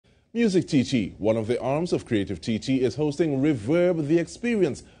Music TT, one of the arms of Creative TT, is hosting RVRB The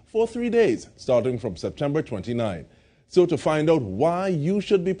Experience for 3 days, starting from September 29. So to find out why you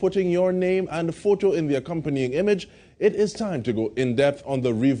should be putting your name and photo in the accompanying image, it is time to go in-depth on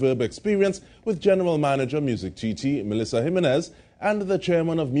the RVRB Experience with General Manager Music TT, Melissa Jimenez, and the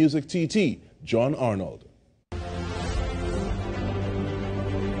Chairman of Music TT, John Arnold.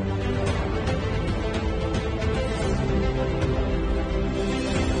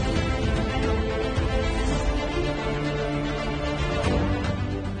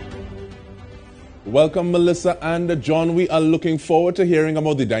 Welcome, Melissa and John. We are looking forward to hearing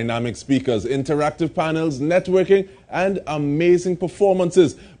about the dynamic speakers, interactive panels, networking, and amazing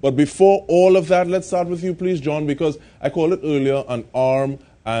performances. But before all of that, let's start with you, please, John, because I called it earlier an arm,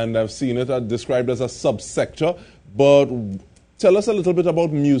 and I've seen it described as a subsector. But tell us a little bit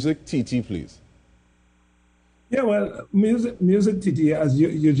about Music TT, please. Yeah, well, Music TT, as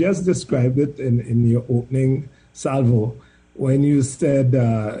you just described it in your opening salvo, when you said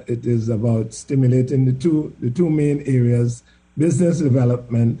it is about stimulating the two main areas, business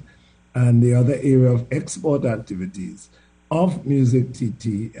development and the other area of export activities of Music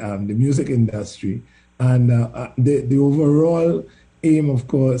TT, the music industry. And the overall aim, of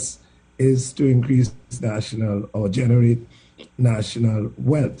course, is to increase national or generate national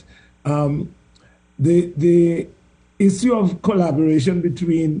wealth. The issue of collaboration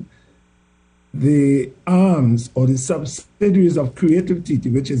between the arms or the subsidiaries of Creative TT,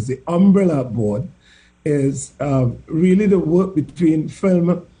 which is the umbrella board, is really the work between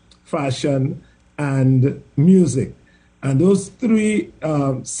film, fashion, and music. And those three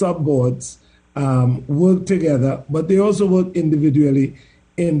sub-boards work together, but they also work individually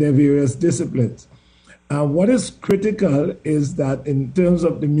in their various disciplines. What is critical is that in terms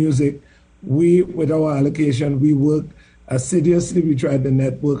of the music, we, with our allocation, we work assiduously. We try to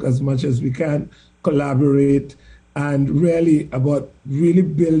network as much as we can, collaborate, and really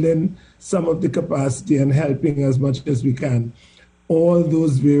building some of the capacity and helping as much as we can all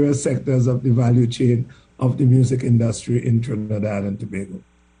those various sectors of the value chain of the music industry in Trinidad and Tobago.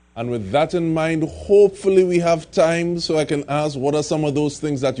 And with that in mind, hopefully we have time so I can ask what are some of those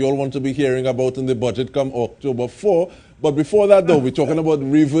things that you all want to be hearing about in the budget come October 4. But before that, though, we're talking about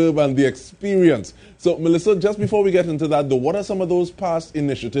RVRB and the experience. So, Melissa, just before we get into that, though, what are some of those past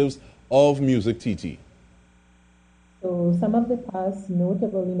initiatives of Music TT? So some of the past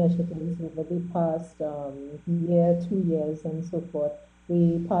notable initiatives over the past year, 2 years, and so forth,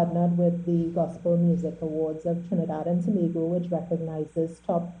 we partnered with the Gospel Music Awards of Trinidad and Tobago, which recognizes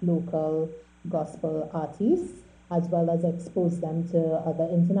top local gospel artists, as well as expose them to other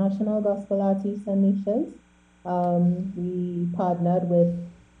international gospel artists and niches. We partnered with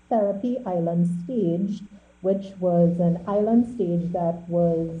Therapy Island Stage, which was an island stage that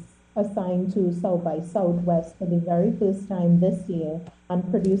was assigned to South by Southwest for the very first time this year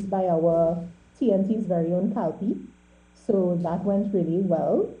and produced by our TNT's very own Calpi. So that went really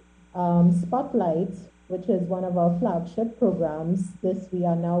well. Spotlight, which is one of our flagship programs, we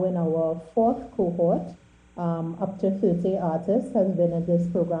are now in our 4th cohort. Up to 30 artists has been in this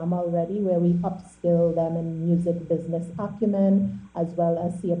program already, where we upskill them in music business acumen, as well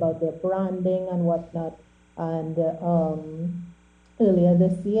as see about their branding and whatnot. And earlier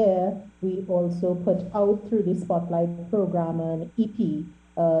this year, we also put out through the Spotlight program an EP,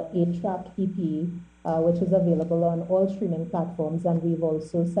 8-track EP, which is available on all streaming platforms, and we've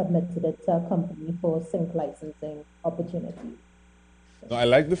also submitted it to a company for sync licensing opportunities. Now, I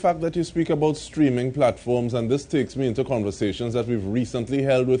like the fact that you speak about streaming platforms, and this takes me into conversations that we've recently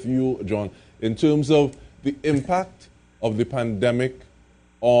held with you, John, in terms of the impact of the pandemic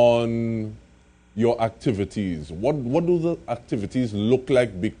on your activities. What do the activities look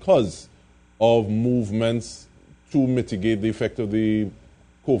like because of movements to mitigate the effect of the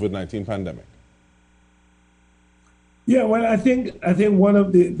COVID-19 pandemic? Yeah, well, I think one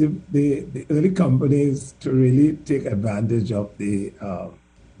of the early companies to really take advantage of the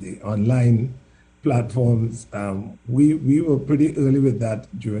online platforms, we were pretty early with that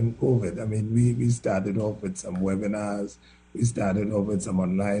during COVID. I mean, we started off with some webinars, we started off with some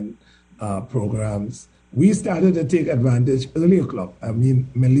online programs. We started to take advantage early o'clock. I mean,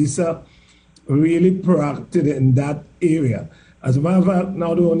 Melissa really proactive in that area. As a matter of fact,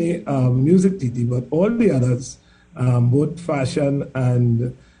 not only Music TT, but all the others, both fashion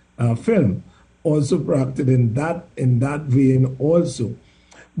and film, also proactive in that vein also.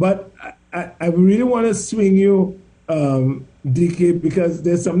 But I really want to swing you, Dike, because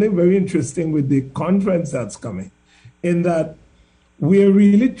there's something very interesting with the conference that's coming, in that we're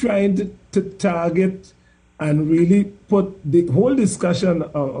really trying to target and really put the whole discussion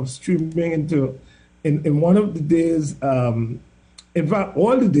of streaming in one of the days. In fact,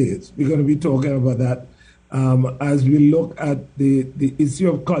 all the days we're going to be talking about that as we look at the issue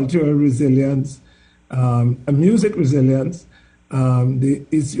of cultural resilience, and music resilience, the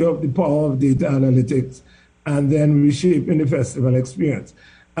issue of the power of data analytics, and then reshaping the festival experience.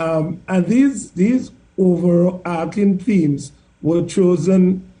 And these overarching themes were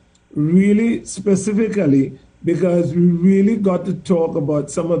chosen really specifically because we really got to talk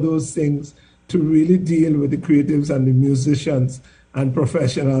about some of those things to really deal with the creatives and the musicians and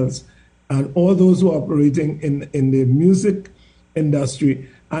professionals and all those who are operating in the music industry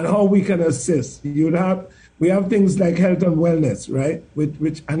and how we can assist. We have things like health and wellness, right?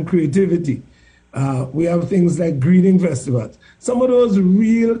 Which and creativity. We have things like greeting festivals. Some of those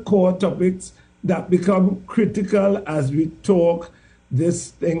real core topics that become critical as we talk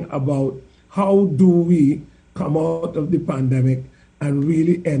this thing about how do we come out of the pandemic and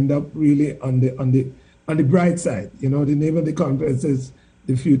really end up really on the bright side. You know, the name of the conference is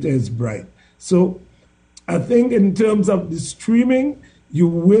The Future is Bright. So I think in terms of the streaming, you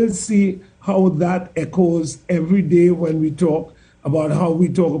will see how that echoes every day when we talk about how we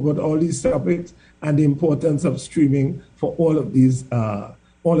talk about all these topics and the importance of streaming for all of these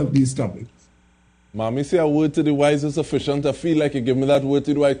topics. Mommy say a word to the wise is sufficient. I feel like you give me that word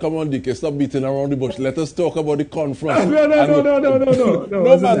to the wise. Come on, Dike, stop beating around the bush. Let us talk about the conference. No,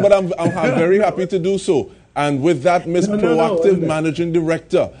 no, man, but I'm very happy to do so. And with that, Ms. Proactive Managing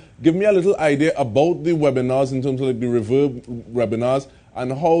Director, give me a little idea about the webinars in terms of like the Reverb webinars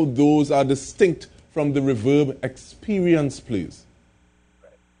and how those are distinct from the Reverb experience, please.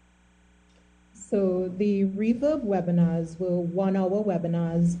 So the Reverb webinars were 1 hour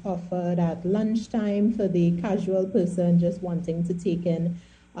webinars offered at lunchtime for the casual person just wanting to take in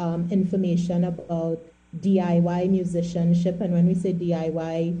information about DIY musicianship. And when we say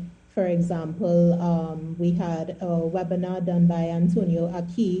DIY, for example, we had a webinar done by Antonio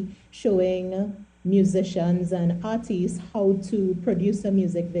Aki showing musicians and artists how to produce a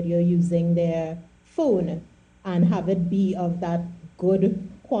music video using their phone and have it be of that good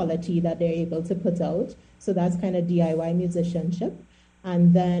quality that they're able to put out. So that's kind of DIY musicianship.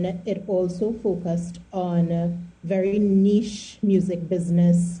 And then it also focused on very niche music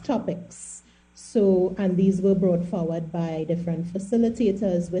business topics. So, and these were brought forward by different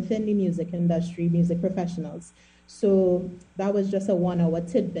facilitators within the music industry, music professionals. So that was just a 1 hour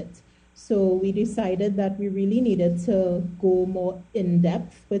tidbit. So we decided that we really needed to go more in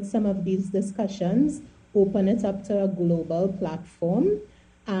depth with some of these discussions, open it up to a global platform,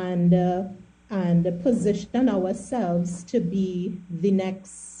 and position ourselves to be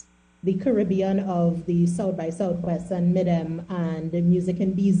the Caribbean of the South by Southwest and MIDEM and the Music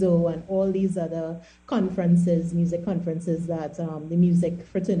in Bizo and all these other conferences, music conferences that the music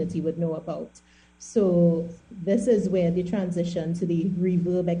fraternity would know about. So this is where the transition to the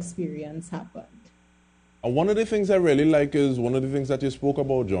Reverb experience happened. And one of the things I really like is one of the things that you spoke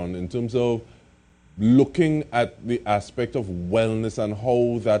about, John, in terms of looking at the aspect of wellness and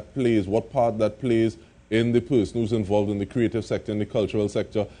how that plays, what part that plays in the person who's involved in the creative sector, in the cultural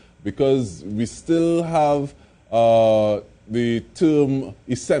sector, because we still have the term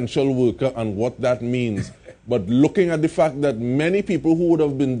essential worker and what that means. But looking at the fact that many people who would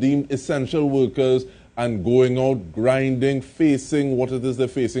have been deemed essential workers and going out, grinding, facing what it is they're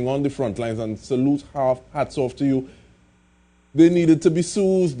facing on the front lines, and salute, hats off to you, they needed to be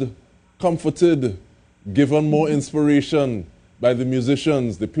soothed, comforted, given more inspiration by the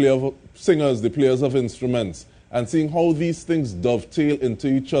musicians, the singers, the players of instruments, and seeing how these things dovetail into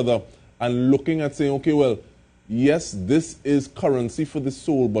each other and looking at saying, okay, well, yes, this is currency for the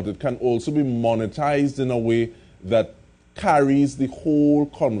soul, but it can also be monetized in a way that carries the whole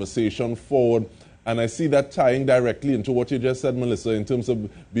conversation forward. And I see that tying directly into what you just said, Melissa, in terms of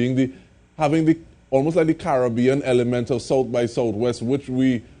having almost like the Caribbean element of South by Southwest, which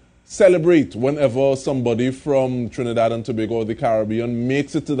we celebrate whenever somebody from Trinidad and Tobago or the Caribbean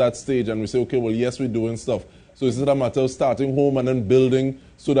makes it to that stage, and we say, okay, well, yes, we're doing stuff. So is it a matter of starting home and then building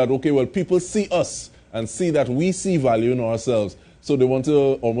so that, okay, well, people see us and see that we see value in ourselves. So they want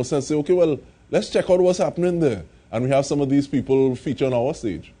to almost say, okay, well, let's check out what's happening there. And we have some of these people feature on our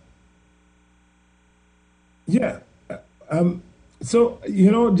stage. Yeah. So,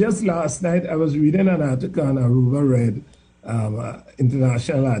 just last night I was reading an article on Aruba Red,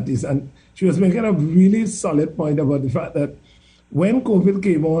 international artist, and she was making a really solid point about the fact that when COVID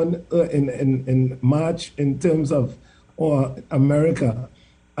came on in March in terms of America,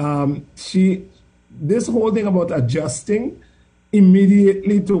 this whole thing about adjusting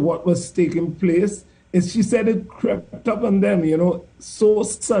immediately to what was taking place she said it crept up on them, so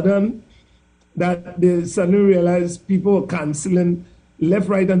sudden that they suddenly realized people were canceling left,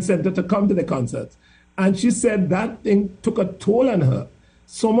 right, and center to come to the concerts. And she said that thing took a toll on her,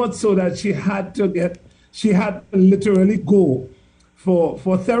 so much so that she had to literally go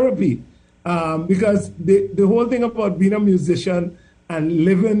for therapy. Because the whole thing about being a musician and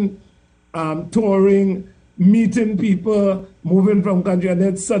living, touring, meeting people, moving from country, and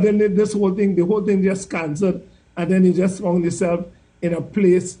then suddenly the whole thing just canceled, and then you just found yourself in a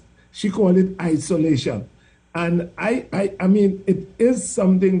place, she called it isolation. And I mean, it is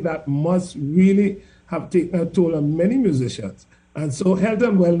something that must really have taken a toll on many musicians. And so health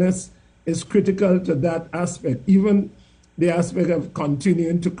and wellness is critical to that aspect, even the aspect of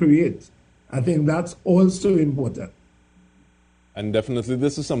continuing to create. I think that's also important. And definitely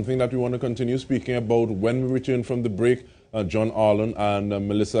this is something that we want to continue speaking about when we return from the break. John Arlen and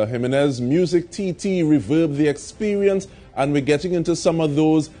Melissa Jimenez, Music TT, Reverb the Experience, and we're getting into some of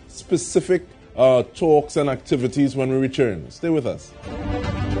those specific talks and activities when we return. Stay with us.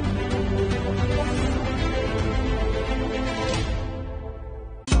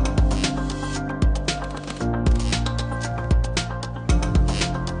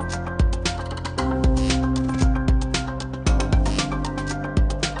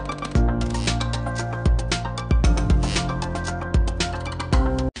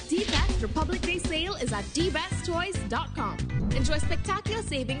 Enjoy spectacular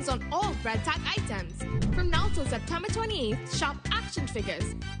savings on all Red Tag items. From now till September 28th, shop action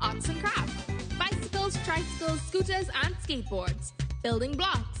figures, arts and crafts, bicycles, tricycles, scooters and skateboards, building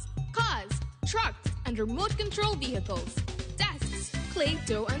blocks, cars, trucks and remote control vehicles, desks, clay,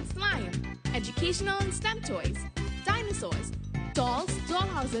 dough and slime, educational and STEM toys, dinosaurs, dolls,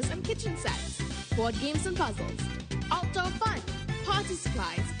 dollhouses and kitchen sets, board games and puzzles, outdoor fun, party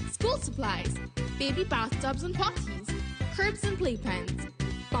supplies, school supplies, baby bathtubs and potties, curbs and playpens,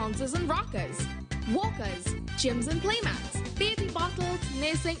 bouncers and rockers, walkers, gyms and playmats, baby bottles,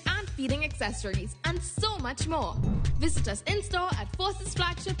 nursing and feeding accessories, and so much more. Visit us in-store at Forces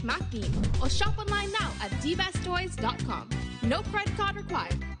Flagship MacDean or shop online now at dbesttoys.com. No credit card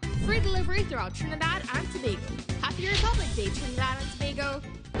required. Free delivery throughout Trinidad and Tobago. Happy Republic Day, Trinidad and Tobago.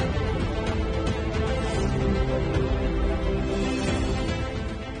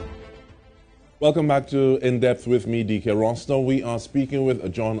 Welcome back to In Depth with me, Dike Rostant. We are speaking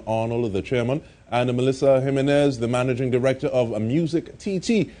with John Arnold, the chairman, and Melissa Jimenez, the managing director of Music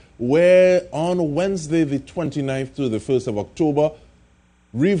TT, where on Wednesday, the 29th to the 1st of October,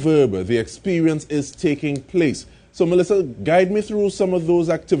 Reverb, the experience is taking place. So, Melissa, guide me through some of those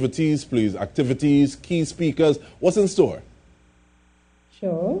activities, please. Activities, key speakers, what's in store?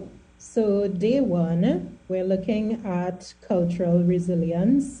 Sure. So day one, we're looking at cultural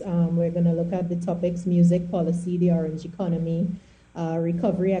resilience. We're going to look at the topics music policy, the orange economy,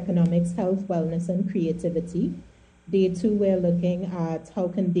 recovery, economics, health, wellness, and creativity. Day two, we're looking at how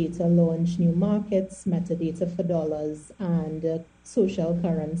can data launch new markets, metadata for dollars, and social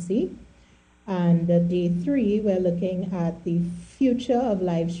currency. And day three, we're looking at the future of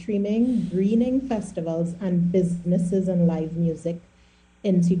live streaming, greening festivals, and businesses and live music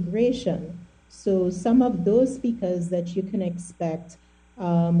integration. So some of those speakers that you can expect,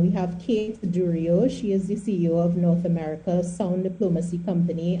 we have Kate Durio. She is the CEO of North America Sound Diplomacy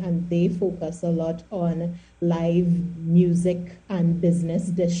Company, and they focus a lot on live music and business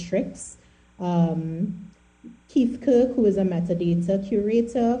districts. Keith Kirk, who is a metadata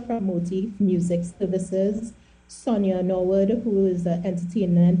curator from Motif Music Services. Sonia Norwood, who is the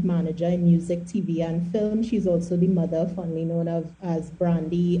entertainment manager in music, TV, and film. She's also the mother, fondly known as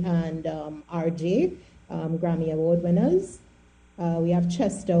Brandy and RJ, Grammy Award winners. We have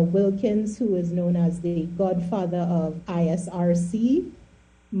Chester Wilkins, who is known as the godfather of ISRC.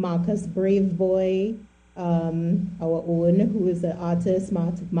 Marcus Braveboy, our own, who is an artist,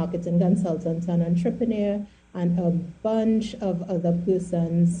 marketing consultant, and entrepreneur, and a bunch of other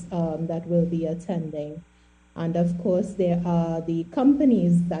persons that will be attending. And of course, there are the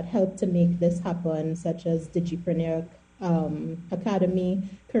companies that help to make this happen, such as Digipreneur Academy,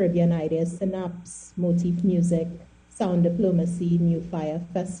 Caribbean Ideas Synapse, Motif Music, Sound Diplomacy, New Fire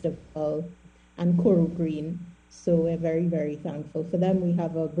Festival, and Coral Green. So we're very, very thankful for them. We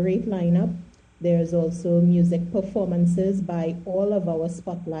have a great lineup. There's also music performances by all of our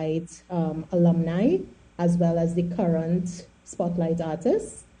Spotlight alumni, as well as the current Spotlight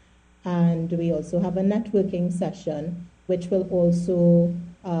artists. And we also have a networking session, which will also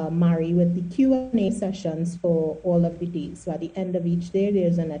marry with the Q&A sessions for all of the days. So at the end of each day,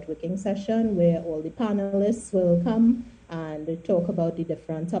 there's a networking session where all the panelists will come and talk about the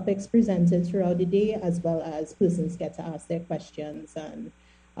different topics presented throughout the day, as well as persons get to ask their questions and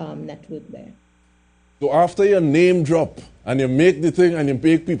network there. So after your name drop and you make the thing and you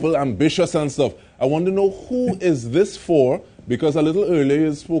make people ambitious and stuff, I want to know who is this for? Because a little earlier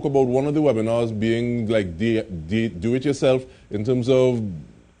you spoke about one of the webinars being like do it yourself in terms of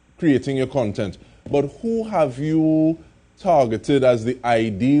creating your content. But who have you targeted as the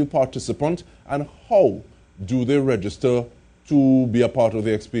ideal participant, and how do they register to be a part of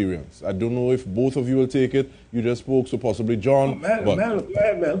the experience? I don't know if both of you will take it. You just spoke, so possibly John.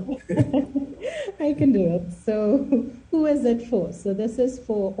 Mel. I can do it. So who is it for? So this is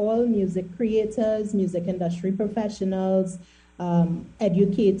for all music creators, music industry professionals,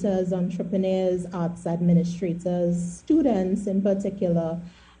 educators, entrepreneurs, arts administrators, students in particular,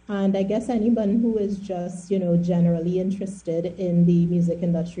 and I guess anyone who is just, generally interested in the music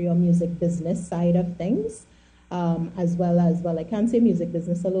industry or music business side of things, as well as, I can't say music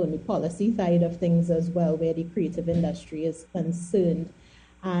business alone, the policy side of things as well, where the creative industry is concerned.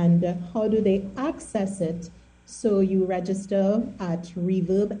 And how do they access it? So you register at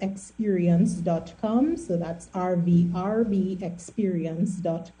reverbexperience.com. So that's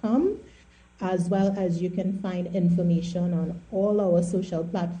RVRBexperience.com. As well as you can find information on all our social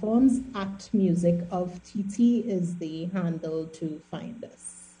platforms. @MusicOfTT is the handle to find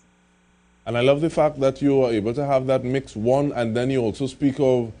us. And I love the fact that you are able to have that mix one, and then you also speak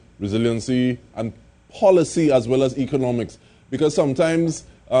of resiliency and policy as well as economics. Because sometimes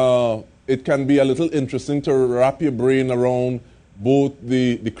it can be a little interesting to wrap your brain around both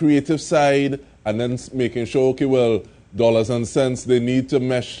the creative side and then making sure, okay, well, dollars and cents, they need to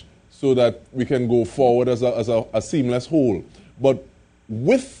mesh so that we can go forward as a seamless whole. But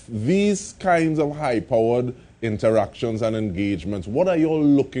with these kinds of high-powered interactions and engagements, what are you all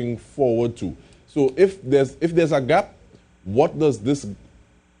looking forward to? So if there's a gap, what does this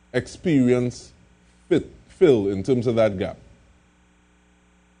experience fill in terms of that gap?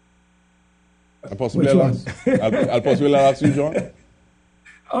 I'll possibly ask you, John.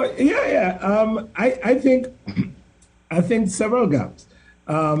 Oh, yeah. I think several gaps.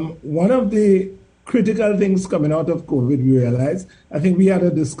 One of the critical things coming out of COVID, we realized, I think we had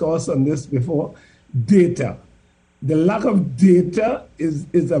a discourse on this before, data. The lack of data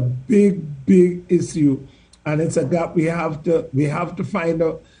is a big issue, and it's a gap we have to find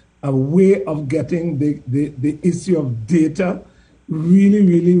a way of getting the issue of data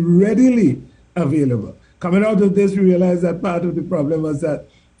really readily available. Coming out of this, we realized that part of the problem was that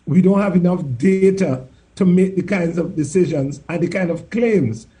we don't have enough data to make the kinds of decisions and the kind of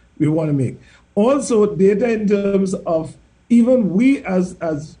claims we want to make. Also, data in terms of even we as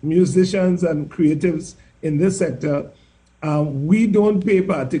musicians and creatives in this sector, we don't pay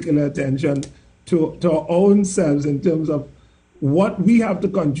particular attention to our own selves in terms of what we have to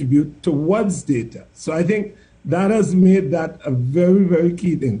contribute towards data. So I think that has made that a very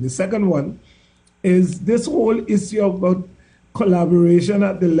key thing. The second one is this whole issue about collaboration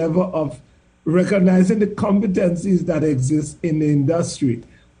at the level of recognizing the competencies that exist in the industry,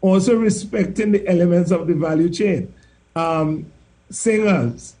 also respecting the elements of the value chain.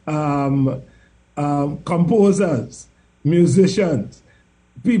 Singers, composers, musicians,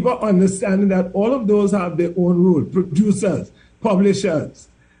 people understanding that all of those have their own role, producers, publishers,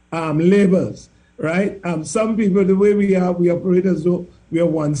 labels, right? Some people, the way we operate as though we are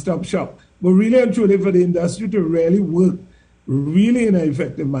one-stop shop. But really and truly, for the industry to really work really in an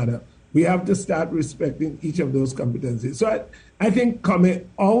effective manner, we have to start respecting each of those competencies. So I think coming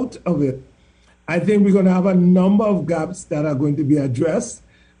out of it, I think we're going to have a number of gaps that are going to be addressed.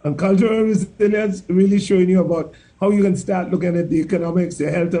 And cultural resilience really showing you about how you can start looking at the economics, the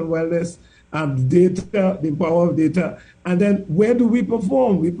health and wellness, data, the power of data. And then where do we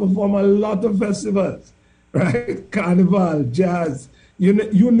perform? We perform a lot of festivals, right? Carnival, jazz,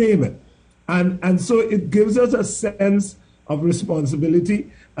 you name it. And so it gives us a sense of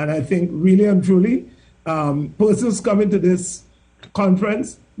responsibility. And I think really and truly, persons coming to this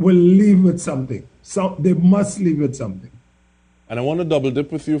conference will leave with something. So they must leave with something. And I want to double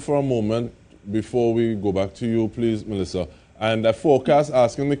dip with you for a moment before we go back to you, please, Melissa. And I forecast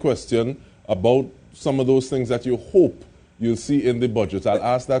asking the question about some of those things that you hope you'll see in the budget. I'll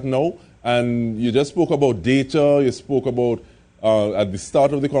ask that now. And you just spoke about data. You spoke about, at the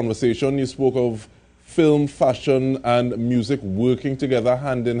start of the conversation, you spoke of film, fashion, and music working together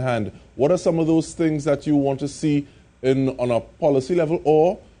hand in hand. What are some of those things that you want to see on a policy level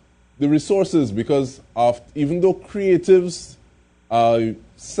or the resources? Because even though creatives are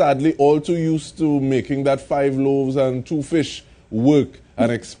sadly all too used to making that 5 loaves and 2 fish work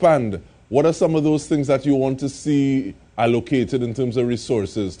and expand, what are some of those things that you want to see allocated in terms of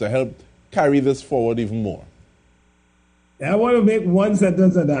resources to help carry this forward even more? I want to make one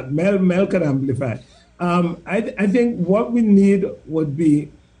sentence on that. Mel can amplify. I think what we need would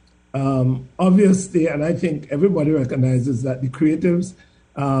be, obviously, and I think everybody recognizes that the creatives,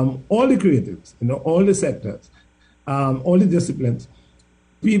 all the creatives, all the sectors, all the disciplines,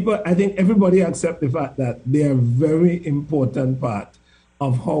 I think everybody accepts the fact that they are a very important part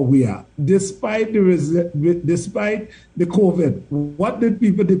of how we are. Despite the COVID, what did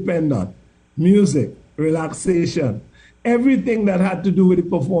people depend on? Music, relaxation, everything that had to do with the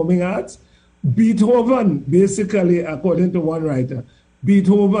performing arts. Beethoven, basically, according to one writer,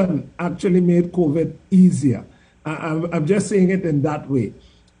 Beethoven actually made COVID easier. I'm just saying it in that way.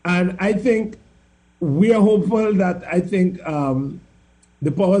 And I think we are hopeful that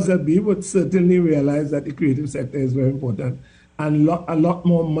the powers that be would certainly realize that the creative sector is very important, and a lot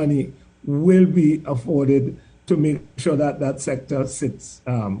more money will be afforded to make sure that that sector sits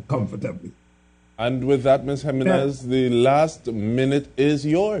comfortably. And with that, Ms. Jimenez, the last minute is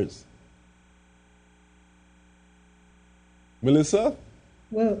yours. Melissa?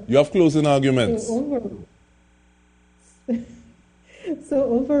 Well, you have closing arguments. So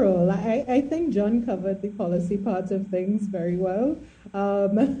overall, I think John covered the policy parts of things very well.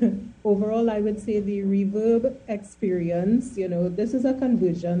 Overall, I would say the reverb experience, this is a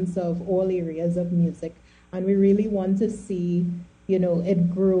convergence of all areas of music, and we really want to see,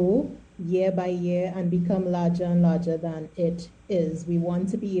 it grow year by year and become larger and larger than it is. We want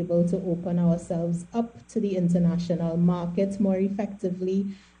to be able to open ourselves up to the international market more effectively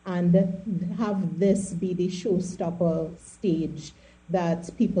and have this be the showstopper stage that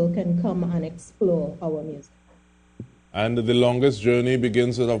people can come and explore our music. And the longest journey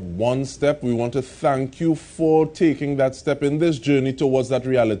begins with one step. We want to thank you for taking that step in this journey towards that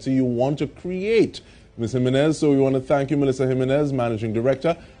reality you want to create, Ms. Jimenez. So we want to thank you, Melissa Jimenez, Managing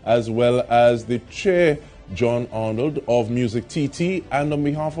Director, as well as the Chair, John Arnold of Music TT, and on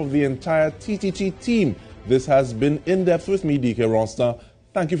behalf of the entire TTT team, this has been In Depth with me, Dike Rostant.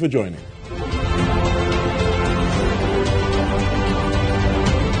 Thank you for joining.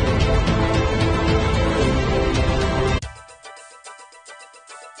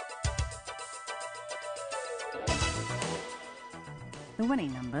 The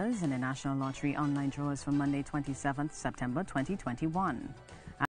winning numbers in the National Lottery online draws for Monday, 27th September 2021.